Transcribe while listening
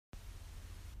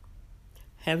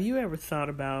Have you ever thought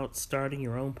about starting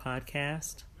your own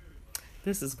podcast?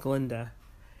 This is Glenda.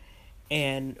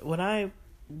 And when I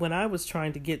was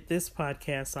trying to get this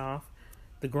podcast off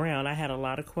the ground, I had a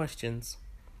lot of questions.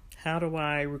 How do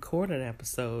I record an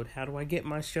episode? How do I get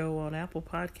my show on Apple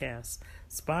Podcasts,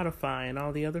 Spotify, and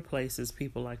all the other places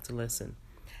people like to listen?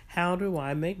 How do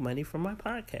I make money from my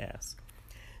podcast?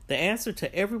 The answer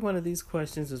to every one of these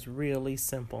questions is really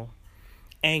simple.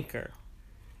 Anchor.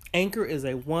 Anchor is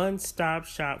a one-stop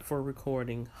shop for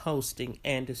recording, hosting,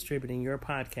 and distributing your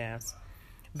podcast.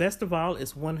 Best of all,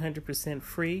 it's 100%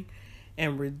 free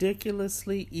and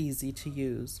ridiculously easy to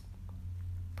use.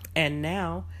 And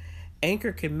now,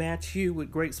 Anchor can match you with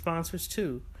great sponsors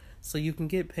too, so you can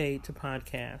get paid to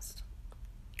podcast.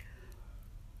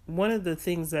 One of the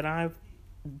things that I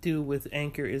do with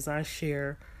Anchor is I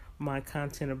share my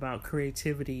content about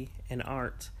creativity and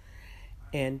art,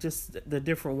 and just the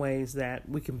different ways that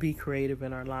we can be creative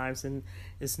in our lives. And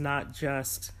it's not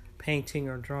just painting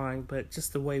or drawing, but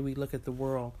just the way we look at the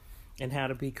world and how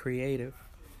to be creative.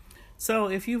 So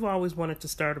if you've always wanted to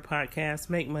start a podcast,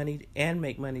 make money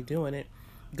doing it,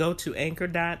 go to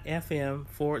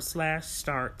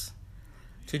anchor.fm/start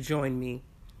to join me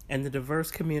and the diverse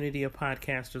community of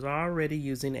podcasters already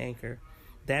using Anchor.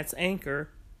 That's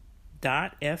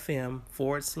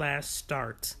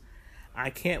anchor.fm/start. I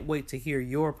can't wait to hear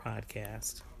your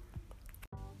podcast.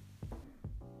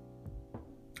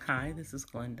 Hi, this is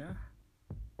Glenda.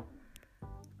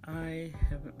 I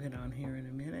haven't been on here in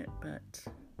a minute, but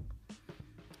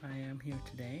I am here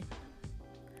today.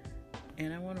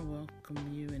 And I want to welcome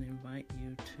you and invite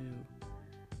you to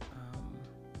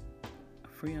a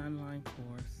free online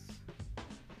course.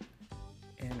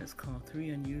 And it's called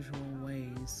 3 Unusual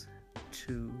Ways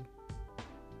to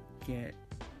Get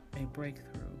a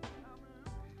Breakthrough.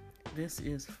 This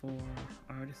is for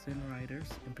artists and writers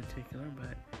in particular,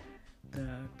 but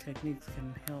the techniques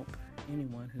can help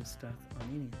anyone who's stuck on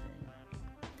anything.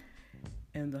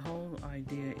 And the whole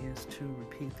idea is to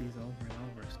repeat these over and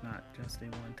over. It's not just a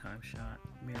one-time shot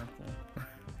miracle.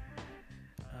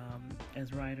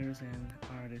 As writers and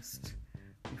artists,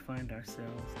 we find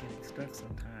ourselves getting stuck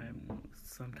sometimes.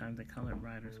 Sometimes they call it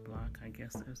writer's block. I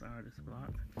guess there's artist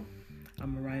block.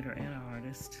 I'm a writer and an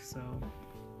artist, so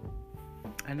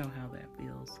I know how that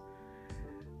feels.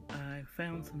 I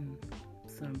found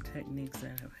some techniques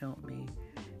that have helped me,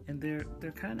 and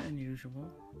they're kind of unusual,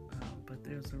 but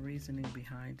there's a reasoning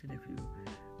behind it. If you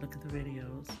look at the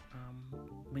videos,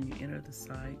 when you enter the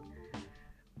site,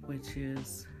 which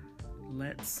is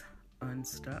Let's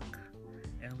Unstuck,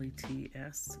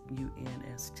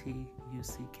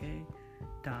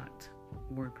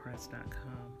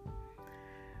 LetsunStuck.wordpress.com,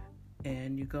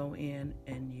 and you go in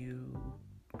and you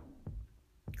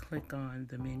click on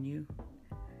the menu,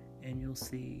 and you'll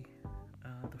see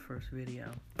the first video.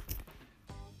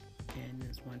 And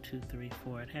there's 1, 2, 3,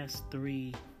 4. It has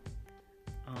 3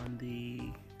 on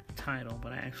the title,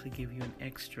 but I actually give you an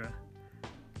extra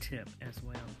tip as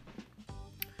well.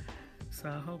 So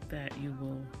I hope that you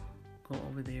will go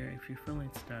over there if you're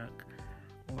feeling stuck,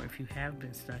 or if you have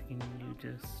been stuck and you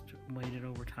just waited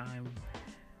over time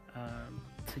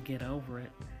to get over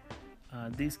it.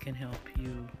 These can help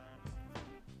you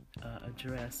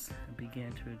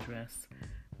begin to address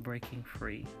breaking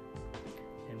free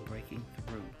and breaking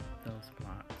through those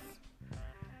blocks.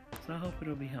 So I hope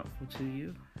it'll be helpful to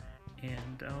you.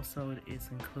 And also it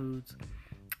includes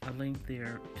a link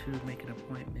there to make an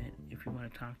appointment if you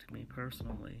want to talk to me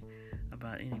personally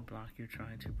about any block you're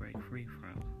trying to break free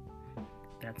from.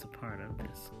 That's a part of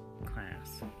this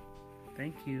class.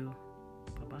 Thank you.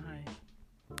 Bye-bye.